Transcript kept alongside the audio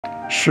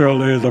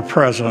Surely the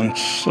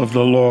presence of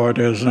the Lord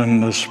is in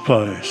this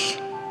place.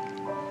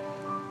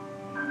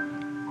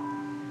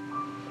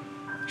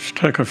 Just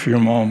take a few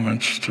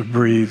moments to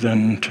breathe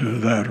into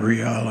that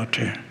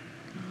reality.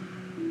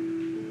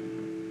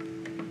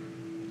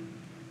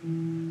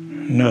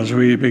 And as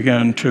we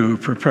begin to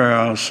prepare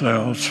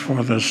ourselves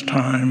for this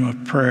time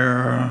of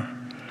prayer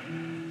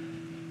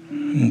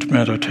and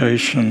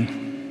meditation,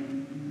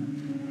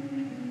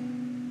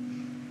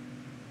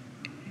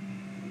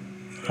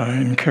 I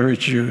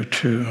encourage you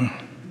to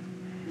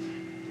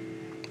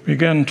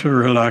begin to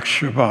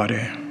relax your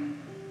body.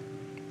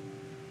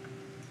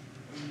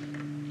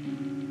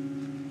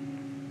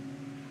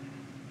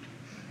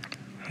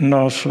 And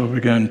also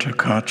begin to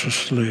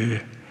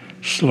consciously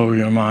slow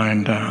your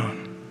mind down.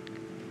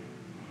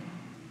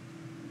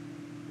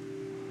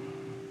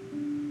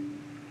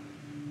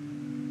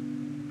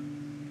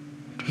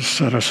 To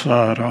set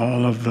aside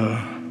all of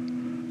the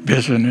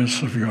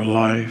busyness of your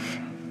life,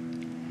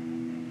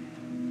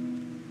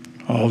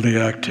 all the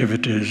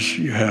activities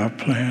you have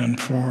planned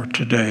for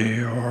today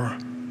or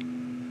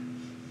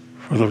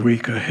for the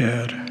week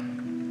ahead.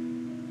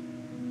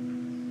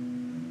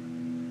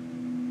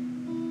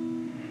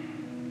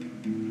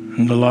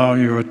 And allow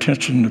your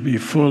attention to be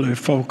fully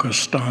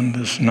focused on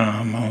this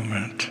now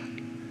moment.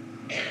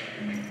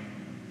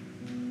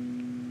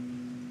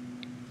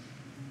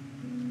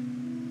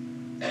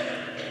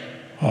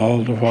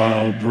 All the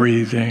while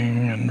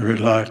breathing and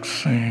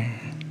relaxing,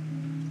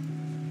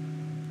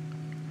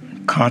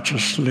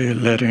 consciously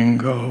letting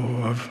go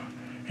of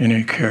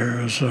any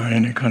cares or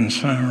any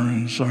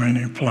concerns or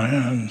any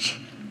plans.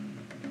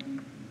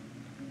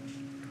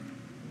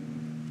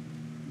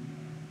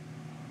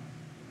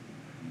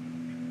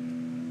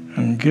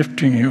 And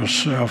gifting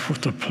yourself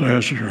with the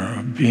pleasure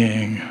of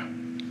being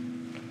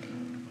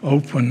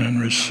open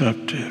and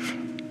receptive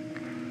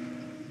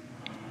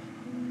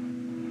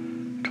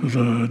to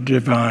the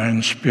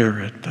divine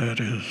spirit that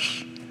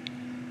is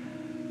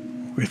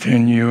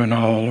within you and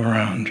all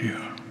around you.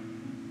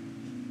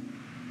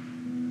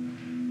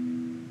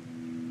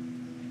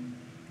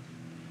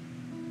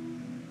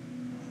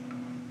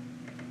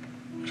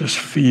 Just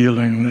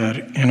feeling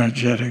that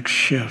energetic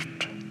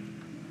shift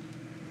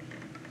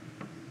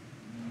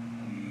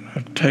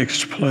that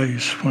takes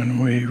place when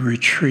we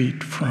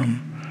retreat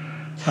from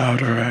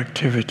outer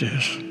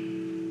activities.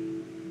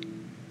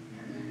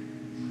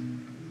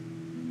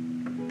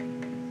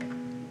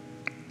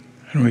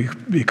 And we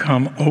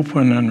become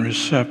open and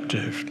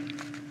receptive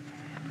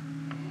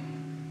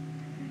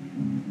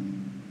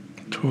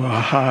to a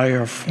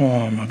higher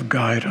form of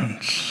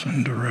guidance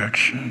and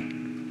direction.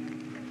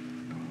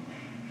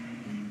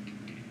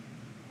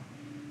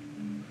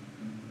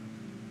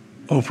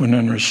 Open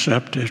and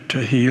receptive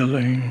to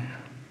healing,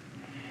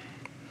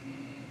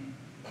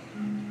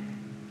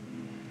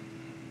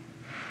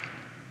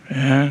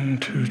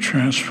 and to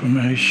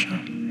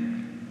transformation.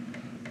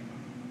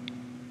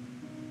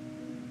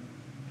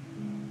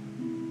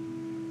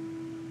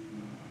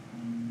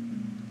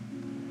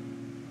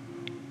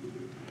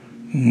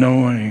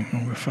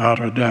 Knowing without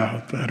a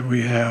doubt that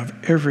we have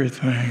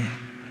everything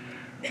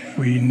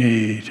we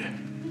need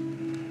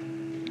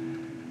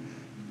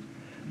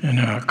in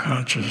our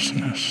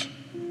consciousness.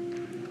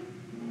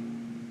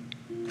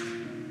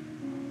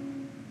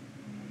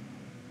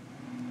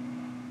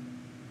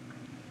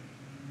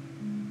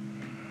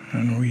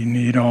 And we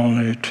need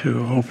only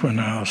to open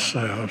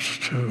ourselves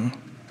to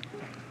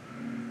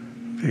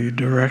the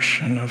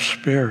direction of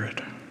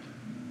spirit.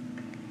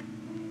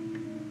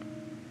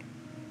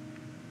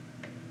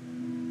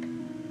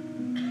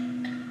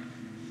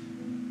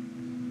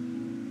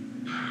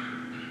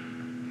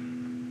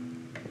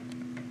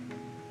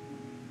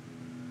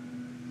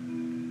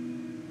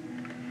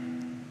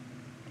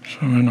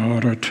 So in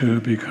order to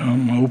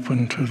become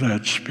open to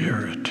that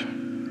spirit,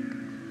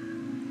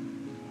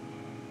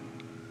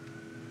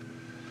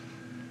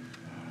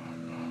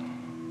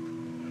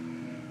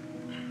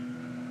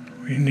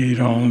 we need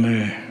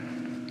only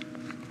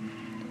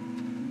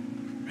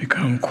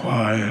become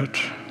quiet,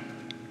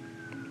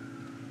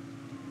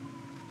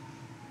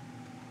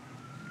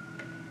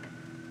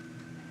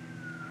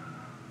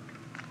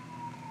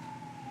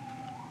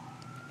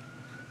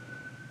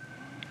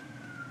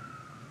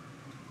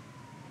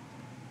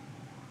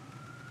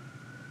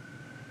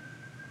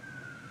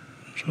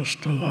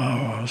 just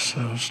allow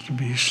ourselves to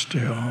be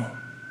still.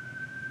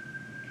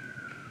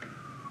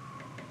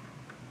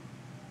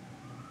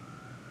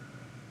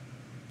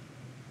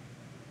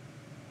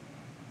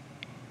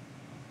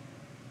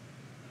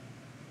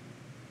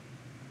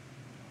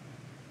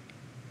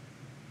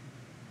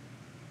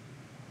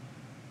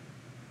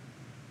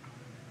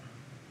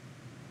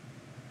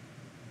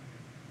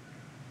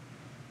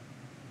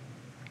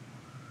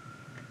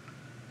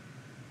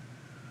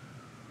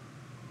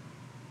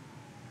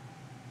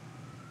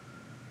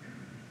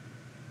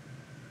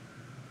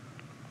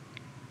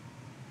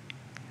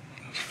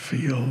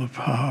 Feel the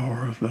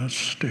power of that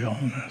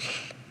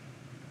stillness.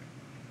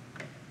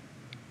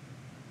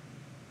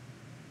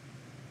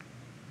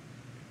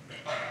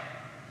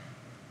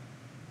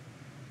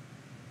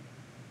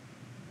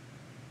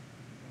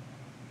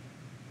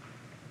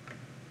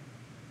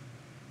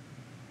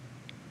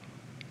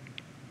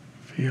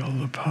 Feel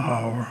the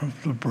power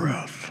of the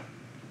breath.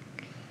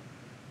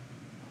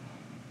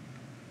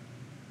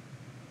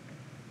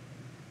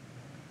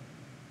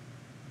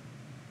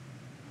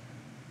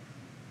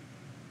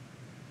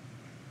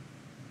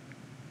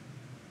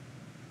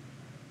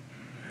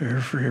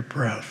 Every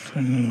breath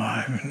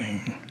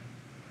enlivening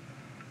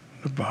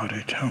the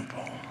body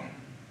temple.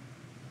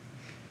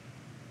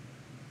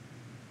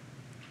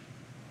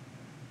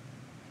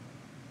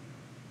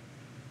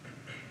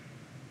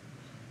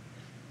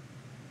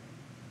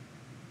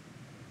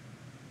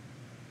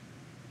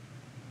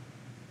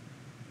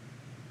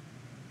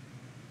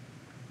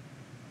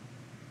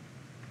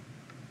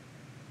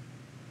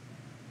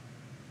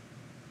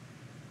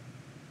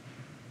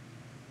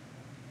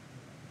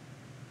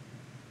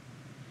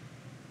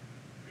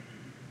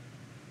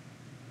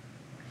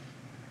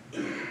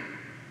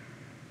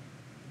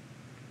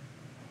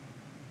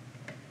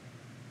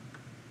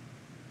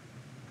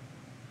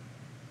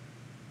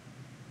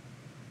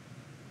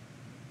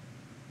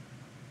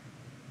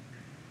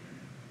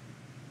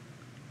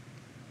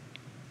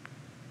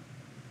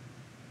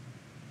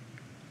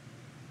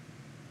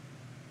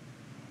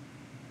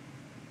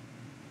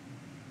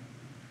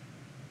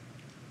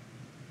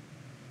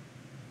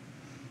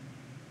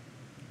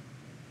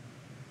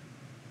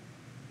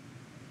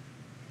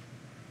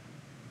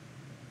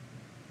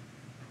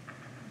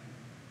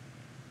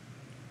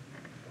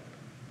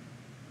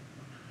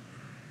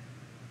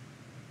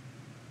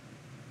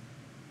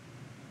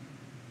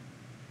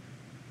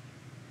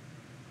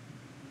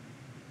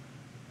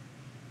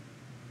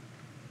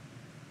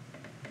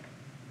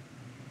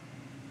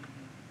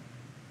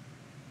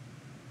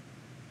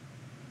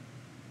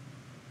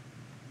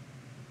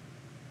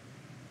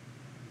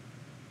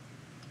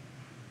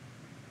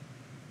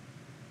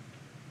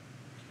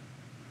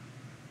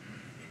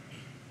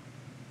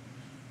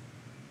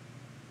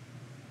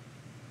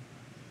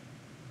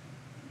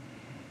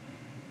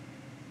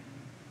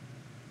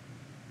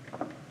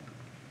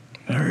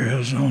 There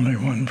is only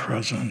one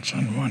presence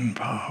and one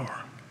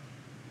power.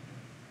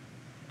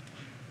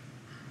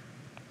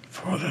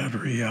 For that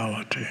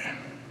reality,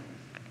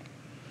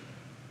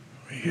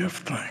 we give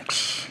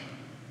thanks.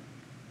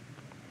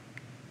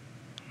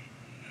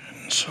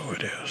 And so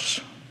it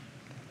is.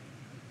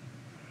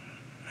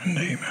 And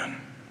amen.